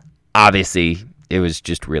 obviously, it was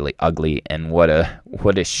just really ugly, and what a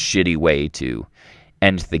shitty way to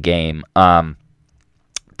end the game.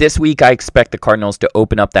 This week, I expect the Cardinals to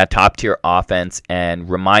open up that top-tier offense and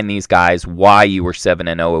remind these guys why you were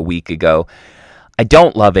 7-0 a week ago. I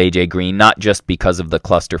don't love A.J. Green, not just because of the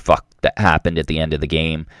clusterfuck that happened at the end of the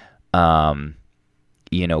game. Kyler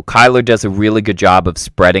does a really good job of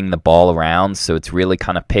spreading the ball around, so it's really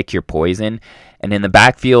kind of pick your poison. And in the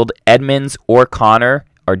backfield, Edmonds or Connor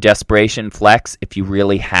are desperation flex if you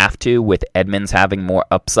really have to, with Edmonds having more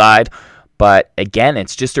upside. But again,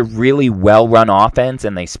 it's just a really well-run offense,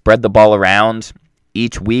 and they spread the ball around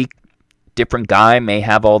each week. Different guy may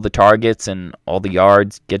have all the targets and all the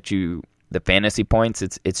yards, get you the fantasy points.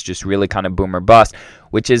 It's just really kind of boom or bust,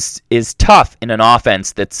 which is tough in an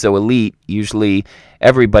offense that's so elite. Usually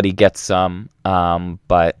everybody gets some,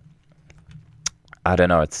 but I don't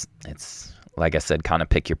know. It's like I said, kind of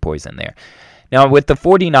pick your poison there. Now with the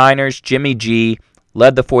 49ers, Jimmy G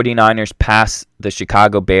led the 49ers past the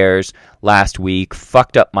Chicago Bears last week,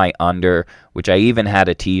 fucked up my under, which I even had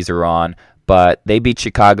a teaser on, but they beat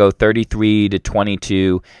Chicago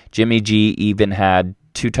 33-22. Jimmy G even had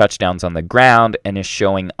 2 touchdowns on the ground and is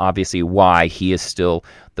showing obviously why he is still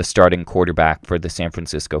the starting quarterback for the San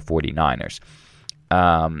Francisco 49ers.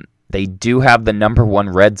 They do have the number 1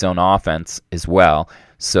 red zone offense as well,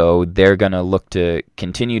 so they're going to look to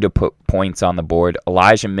continue to put points on the board.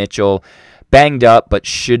 Elijah Mitchell banged up, but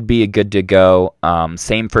should be good to go.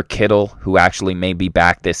 Same for Kittle, who actually may be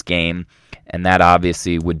back this game, and that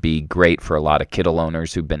obviously would be great for a lot of Kittle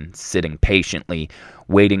owners who've been sitting patiently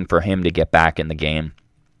waiting for him to get back in the game.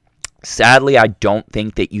 Sadly, I don't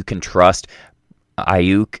think that you can trust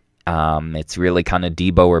Ayuk. It's really kind of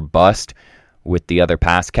Debo or bust with the other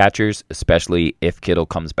pass catchers, especially if Kittle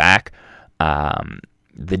comes back.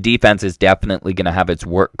 The defense is definitely going to have its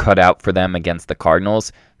work cut out for them against the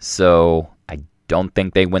Cardinals, so I don't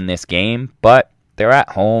think they win this game, but they're at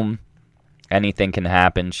home. Anything can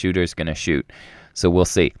happen. Shooter's going to shoot, so we'll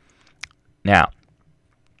see. Now,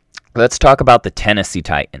 let's talk about the Tennessee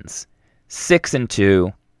Titans.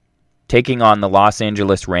 6-2, taking on the Los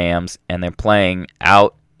Angeles Rams, and they're playing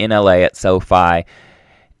out in LA at SoFi.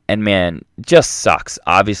 And man, just sucks.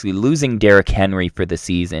 Obviously, losing Derrick Henry for the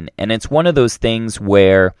season. And it's one of those things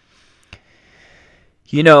where,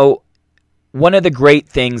 one of the great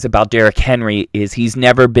things about Derrick Henry is he's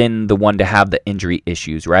never been the one to have the injury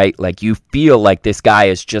issues, right? Like, you feel like this guy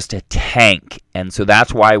is just a tank. And so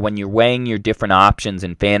that's why when you're weighing your different options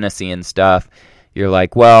in fantasy and stuff, you're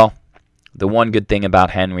like, well, the one good thing about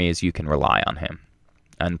Henry is you can rely on him.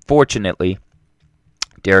 Unfortunately,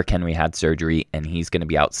 Derrick Henry had surgery, and he's going to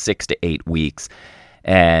be out 6 to 8 weeks.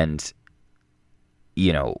 And,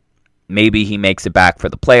 maybe he makes it back for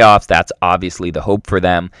the playoffs. That's obviously the hope for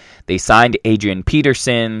them. They signed Adrian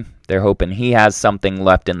Peterson. They're hoping he has something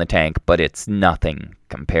left in the tank, but it's nothing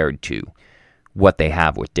compared to what they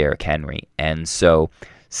have with Derrick Henry. And so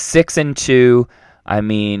 6-2,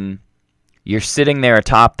 you're sitting there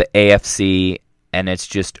atop the AFC, and it's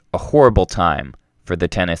just a horrible time for the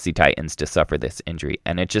Tennessee Titans to suffer this injury,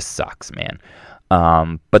 and it just sucks, man.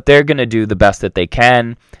 But they're going to do the best that they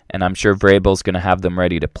can, and I'm sure Vrabel's going to have them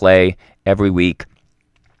ready to play every week.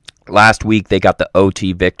 Last week, they got the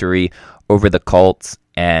OT victory over the Colts,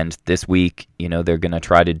 and this week, they're going to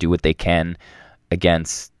try to do what they can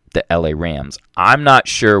against the LA Rams. I'm not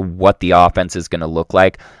sure what the offense is going to look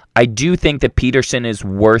like. I do think that Peterson is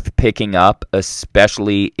worth picking up,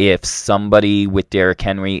 especially if somebody with Derrick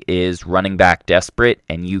Henry is running back desperate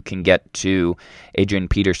and you can get to Adrian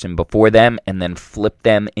Peterson before them and then flip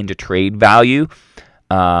them into trade value.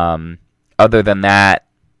 Other than that,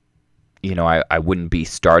 I wouldn't be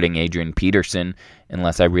starting Adrian Peterson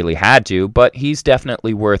unless I really had to, but he's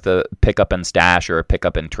definitely worth a pickup and stash or a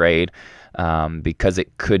pickup and trade because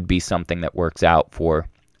it could be something that works out for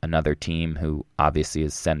another team who obviously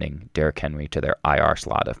is sending Derrick Henry to their IR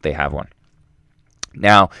slot if they have one.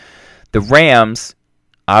 Now, the Rams,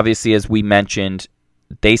 obviously, as we mentioned,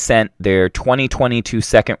 they sent their 2022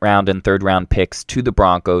 second round and third round picks to the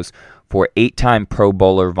Broncos for 8-time Pro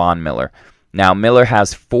Bowler Von Miller. Now, Miller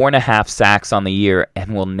has 4.5 sacks on the year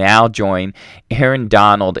and will now join Aaron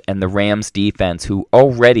Donald and the Rams defense, who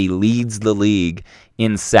already leads the league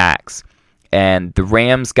in sacks. And the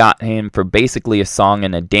Rams got him for basically a song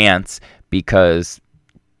and a dance because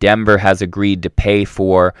Denver has agreed to pay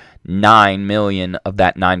for $9 million of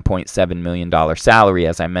that $9.7 million salary,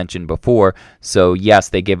 as I mentioned before. So, yes,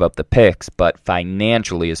 they gave up the picks, but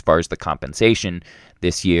financially, as far as the compensation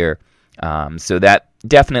this year, so that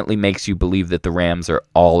definitely makes you believe that the Rams are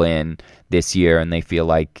all in this year and they feel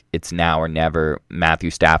like it's now or never. Matthew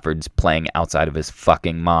Stafford's playing outside of his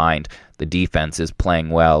fucking mind. The defense is playing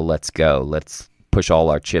well. Let's go. Let's push all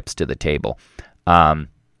our chips to the table. The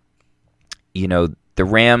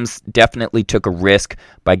Rams definitely took a risk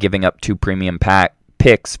by giving up 2 premium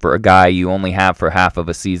picks for a guy you only have for half of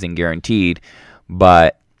a season guaranteed,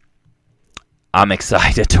 but I'm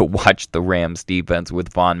excited to watch the Rams defense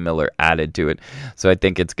with Von Miller added to it. So I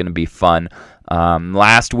think it's going to be fun.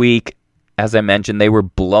 Last week, as I mentioned, they were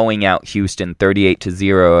blowing out Houston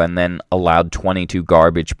 38-0 and then allowed 22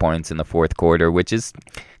 garbage points in the fourth quarter, which is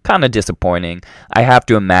kind of disappointing. I have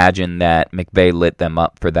to imagine that McVay lit them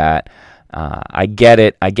up for that. I get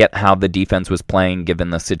it. I get how the defense was playing given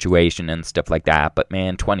the situation and stuff like that. But,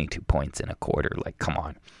 man, 22 points in a quarter. Like, come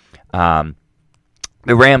on.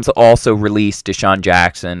 The Rams also released Deshaun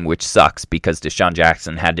Jackson, which sucks because Deshaun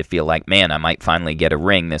Jackson had to feel like, man, I might finally get a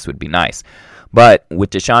ring. This would be nice. But with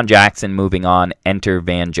Deshaun Jackson moving on, enter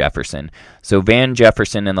Van Jefferson. So Van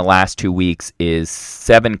Jefferson in the last 2 weeks is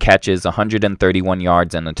 7 catches, 131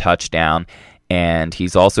 yards, and a touchdown. And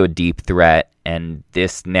he's also a deep threat. And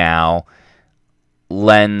this now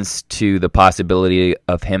lends to the possibility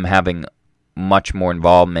of him having much more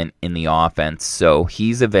involvement in the offense. So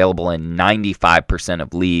he's available in 95%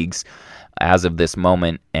 of leagues as of this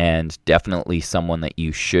moment, and definitely someone that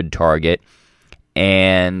you should target.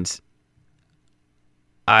 And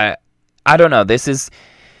I don't know. This is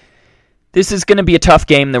going to be a tough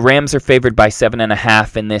game. The Rams are favored by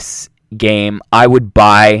 7.5 in this game. I would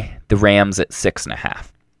buy the Rams at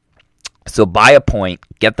 6.5. So buy a point,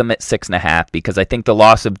 get them at 6.5, because I think the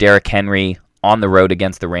loss of Derrick Henry on the road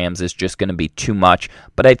against the Rams is just going to be too much.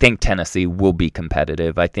 But I think Tennessee will be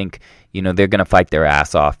competitive. I think, they're going to fight their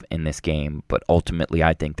ass off in this game. But ultimately,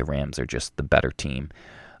 I think the Rams are just the better team.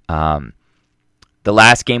 The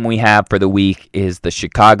last game we have for the week is the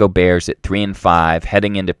Chicago Bears at 3-5,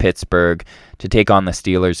 heading into Pittsburgh to take on the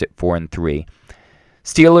Steelers at 4-3.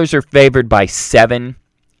 Steelers are favored by 7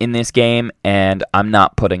 in this game, and I'm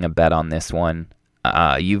not putting a bet on this one.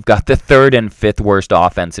 You've got the 3rd and 5th worst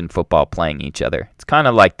offense in football playing each other. It's kind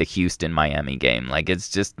of like the Houston-Miami game. Like, it's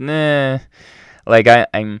just, Like,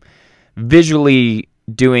 I'm visually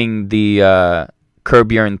doing the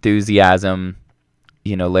Curb Your Enthusiasm,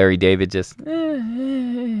 Larry David just,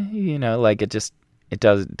 it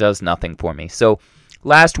does nothing for me. So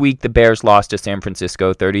Last week, the Bears lost to San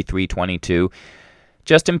Francisco 33-22.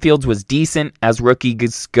 Justin Fields was decent as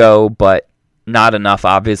rookies go, but not enough,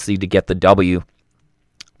 obviously, to get the W.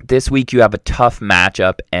 This week, you have a tough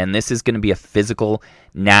matchup, and this is going to be a physical,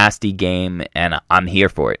 nasty game, and I'm here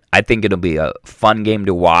for it. I think it'll be a fun game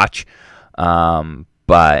to watch,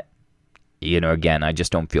 but, again, I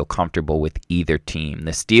just don't feel comfortable with either team.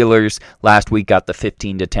 The Steelers last week got the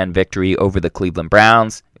 15-10 victory over the Cleveland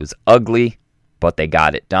Browns. It was ugly, but they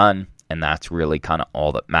got it done, and that's really kind of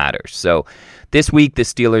all that matters. So this week, the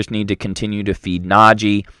Steelers need to continue to feed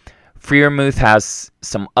Najee. Freiermuth has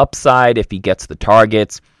some upside if he gets the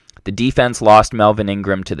targets. The defense lost Melvin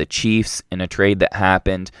Ingram to the Chiefs in a trade that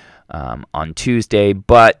happened on Tuesday,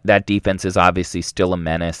 but that defense is obviously still a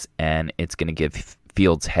menace, and it's going to give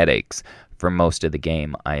Fields headaches for most of the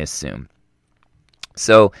game, I assume.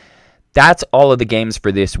 So that's all of the games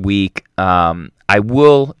for this week. I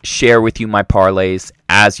will share with you my parlays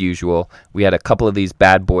as usual. We had a couple of these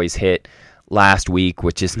bad boys hit last week,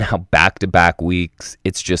 which is now back-to-back weeks.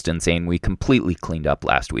 It's just insane. We completely cleaned up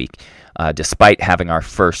last week, despite having our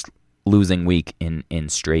first losing week in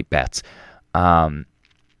straight bets. Four-way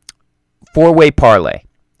parlay.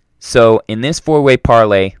 So in this four-way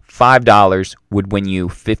parlay, $5 would win you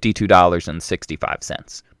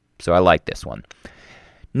 $52.65. So I like this one.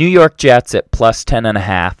 New York Jets at plus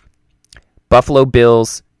 10.5. Buffalo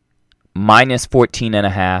Bills minus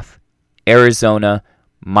 14.5. Arizona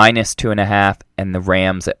minus 2.5, and the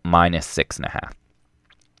Rams at minus 6.5.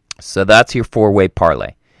 So that's your four-way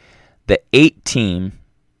parlay. The 8-team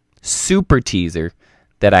super teaser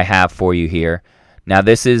that I have for you here. Now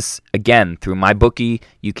this is, again, through my bookie.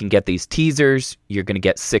 You can get these teasers. You're going to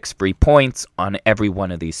get 6 free points on every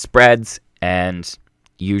one of these spreads, and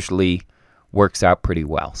usually works out pretty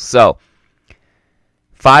well. So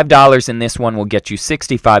 $5 in this one will get you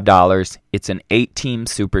 $65. It's an 8-team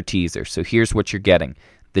super teaser. So here's what you're getting.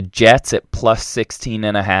 The Jets at plus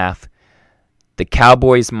 16.5. The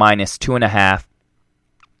Cowboys minus 2.5.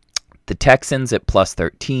 The Texans at plus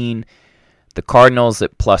 13. The Cardinals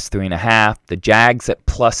at plus 3.5. The Jags at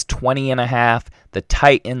plus 20.5. The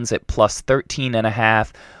Titans at plus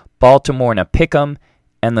 13.5. Baltimore in a pick'em.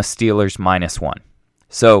 And the Steelers minus 1.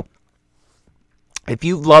 So if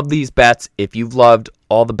you've loved these bets, if you've loved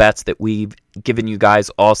all the bets that we've given you guys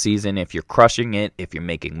all season, if you're crushing it, if you're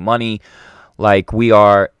making money like we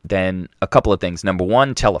are, then a couple of things. Number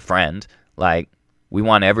one, tell a friend. We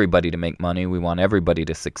want everybody to make money. We want everybody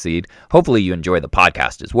to succeed. Hopefully you enjoy the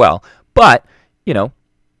podcast as well. But,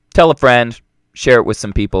 tell a friend, share it with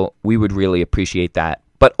some people. We would really appreciate that.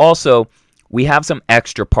 But also, we have some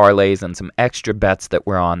extra parlays and some extra bets that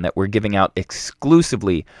we're giving out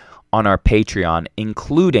exclusively on our Patreon,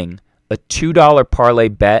 including a $2 parlay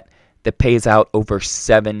bet that pays out over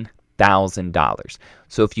 $7,000.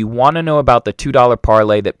 So if you want to know about the $2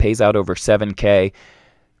 parlay that pays out over $7,000,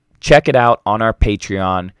 check it out on our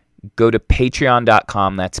Patreon. Go to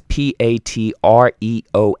patreon.com, that's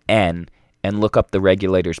Patreon, and look up the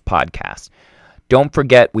Regulators Podcast. Don't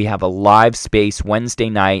forget, we have a live space Wednesday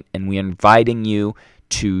night, and we're inviting you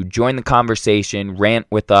to join the conversation, rant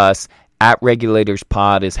with us. At Regulators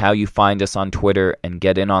Pod is how you find us on Twitter and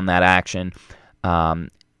get in on that action.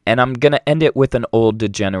 And I'm going to end it with an old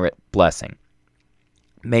degenerate blessing.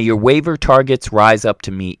 May your waiver targets rise up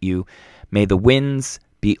to meet you. May the wins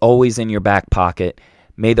be always in your back pocket.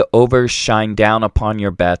 May the overs shine down upon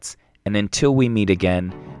your bets. And until we meet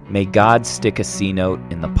again, may God stick a C note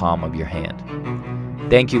in the palm of your hand.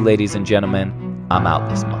 Thank you, ladies and gentlemen. I'm out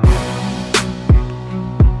this month.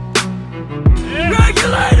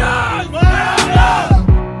 Regulator!